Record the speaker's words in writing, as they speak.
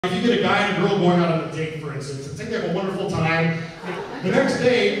If you get a guy and a girl going out on a date, for instance, and say they have a wonderful time, the next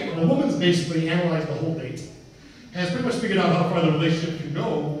day, the woman's basically analyzed the whole date, has pretty much figured out how far the relationship can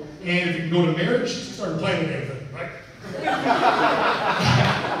go, and if you can go to marriage, she's started planning everything, right?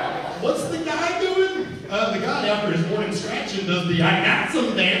 What's the guy doing? The guy, after his morning scratching, does the I got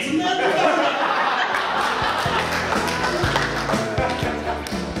some dancing that.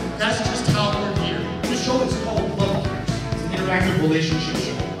 That's just how we're here. This show is called Love Gears. It's an interactive relationship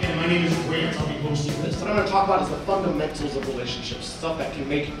show. And my name is Grant. I'll be hosting this. What I'm going to talk about is the fundamentals of relationships, stuff that can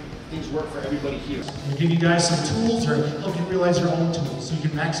make things work for everybody here. We'll give you guys some tools or help you realize your own tools so you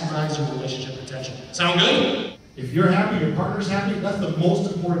can maximize your relationship potential. Sound good? If you're happy, your partner's happy, that's the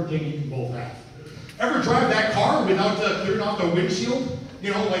most important thing you can both have. Ever drive that car without clearing off the windshield?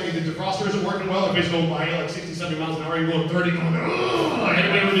 You know, like if the defroster isn't working well, if it's going by like 60, 70 miles an hour, you're going 30, going, oh,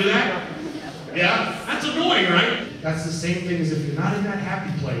 anybody ever do that? Yeah? That's annoying, right? That's the same thing as if you're not in that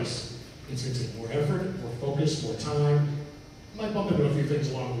happy place. It's going to take more effort, more focus, more time. You might bump into a few things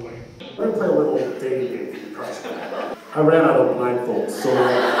along the way. We're going to play a little dating game for you, trust me. I ran out of blindfolds, so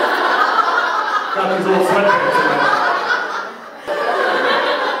got these little sweatpants in my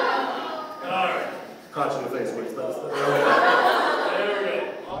Alright. Caught you in the face, what's that? There we go.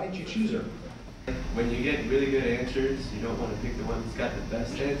 Why did you choose her? When you get really good answers, you don't want to pick the one that's got the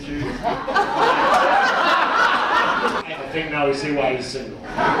best answers. I think now we see why he's single. Do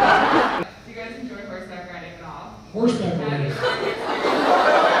you guys enjoy horseback riding at all? Horseback riding.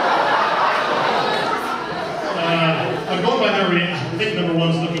 I'm going by their reaction. I think number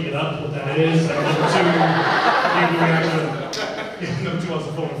one's looking it up, what that is. And number two, number two wants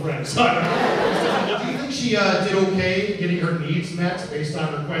to phone a friend. So, do you think she did okay getting her needs met based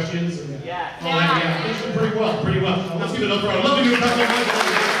on her questions? And yeah. All that? Yeah, I think she did pretty well, pretty well. Let's give it up for her. I'd love to do a couple of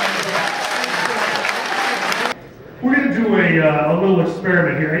We're going to do a little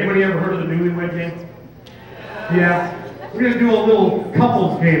experiment here. Anybody ever heard of the Newlywed Game? Yeah. We're going to do a little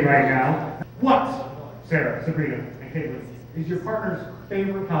couples game right now. What, Sarah, Sabrina, and Caitlin, is your partner's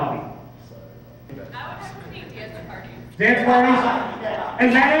favorite hobby? I would have to think dance parties. Dance parties?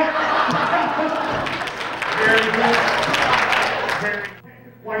 And that? Very good. Very good.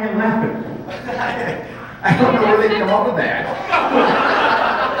 Why are you laughing? I don't know where they come up with that.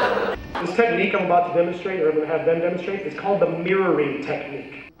 This technique I'm about to demonstrate, or I'm going to have them demonstrate, is called the mirroring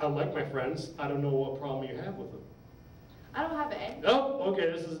technique. Unlike my friends, I don't know what problem you have with them. I don't have it. Oh,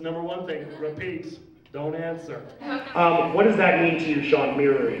 okay, this is number one thing. Repeat. Don't answer. What does that mean to you, Sean,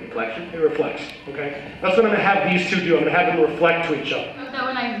 mirroring? Reflection? It reflects, okay? That's what I'm going to have these two do. I'm going to have them reflect to each other. That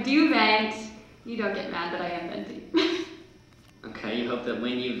when I do vent, you don't get mad that I am venting. Okay, you hope that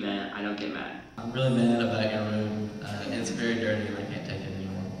when you vent, I don't get mad. I'm really mad about your room. It's very dirty and I can't take it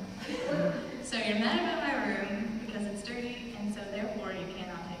anymore. So you're mad about my room because it's dirty, and so therefore you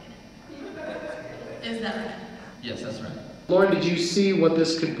cannot take it. Is that right? Yes, that's right. Lauren, did you see what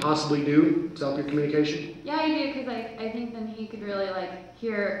this could possibly do to help your communication? Yeah, I do, because I think then he could really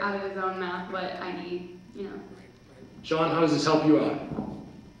hear out of his own mouth what I need, you know. Sean, how does this help you out?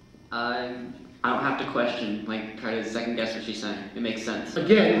 I don't have to question, try to second guess what she's saying. It makes sense.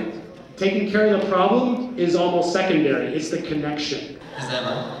 Again, taking care of the problem is almost secondary. It's the connection. Is that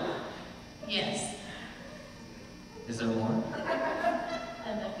right? Yes. Is there more?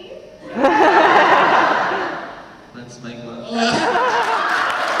 I love you. Let's make love.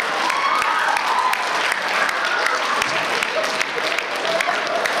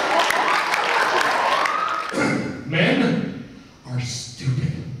 Men are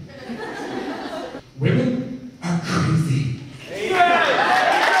stupid. Women are crazy.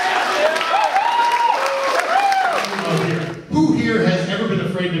 Who here has ever been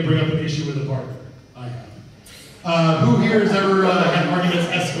afraid to bring up an issue with a partner? I have. Who here has ever had arguments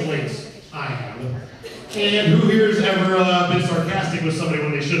escalate? I have. And who here has ever been sarcastic with somebody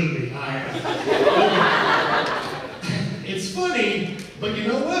when they shouldn't be? I have. It's funny, but you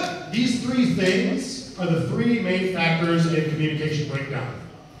know what? These three things are the three main factors in communication breakdown.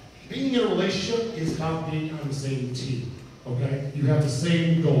 Being in a relationship is about being on the same team, okay? You have the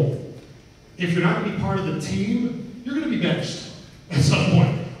same goal. If you're not going to be part of the team, you're going to be benched at some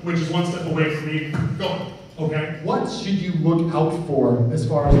point, which is one step away from me going, okay? What should you look out for as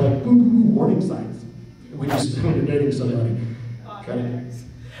far as warning signs? When you're dating somebody. Okay.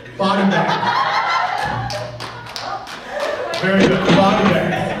 Body bag. Very good. Body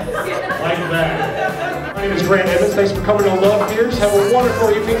bag. Like that. My name is Grant Edmonds. Thanks for coming to Love Gears. Have a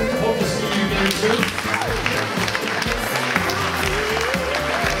wonderful evening. Hope to see you again soon.